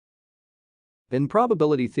In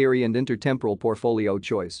probability theory and intertemporal portfolio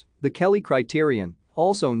choice, the Kelly criterion,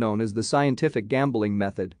 also known as the scientific gambling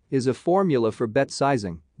method, is a formula for bet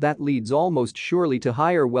sizing that leads almost surely to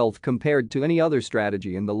higher wealth compared to any other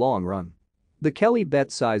strategy in the long run. The Kelly bet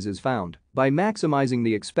size is found by maximizing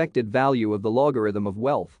the expected value of the logarithm of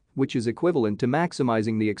wealth, which is equivalent to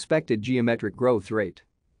maximizing the expected geometric growth rate.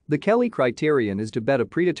 The Kelly criterion is to bet a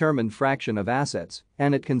predetermined fraction of assets,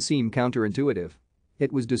 and it can seem counterintuitive.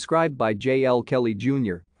 It was described by J. L. Kelly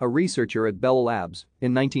Jr., a researcher at Bell Labs,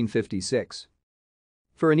 in 1956.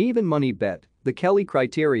 For an even money bet, the Kelly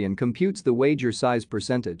criterion computes the wager size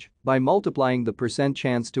percentage by multiplying the percent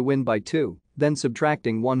chance to win by 2, then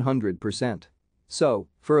subtracting 100%. So,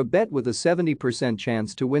 for a bet with a 70%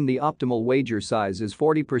 chance to win, the optimal wager size is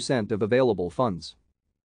 40% of available funds.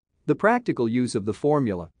 The practical use of the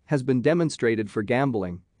formula has been demonstrated for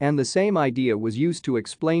gambling, and the same idea was used to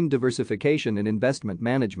explain diversification in investment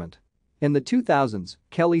management. In the 2000s,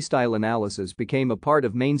 Kelly-style analysis became a part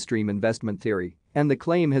of mainstream investment theory, and the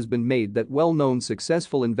claim has been made that well-known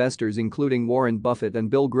successful investors including Warren Buffett and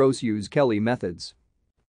Bill Gross use Kelly methods.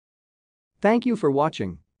 Thank you for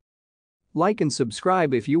watching. Like and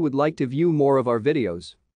subscribe if you would like to view more of our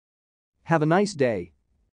videos. Have a nice day.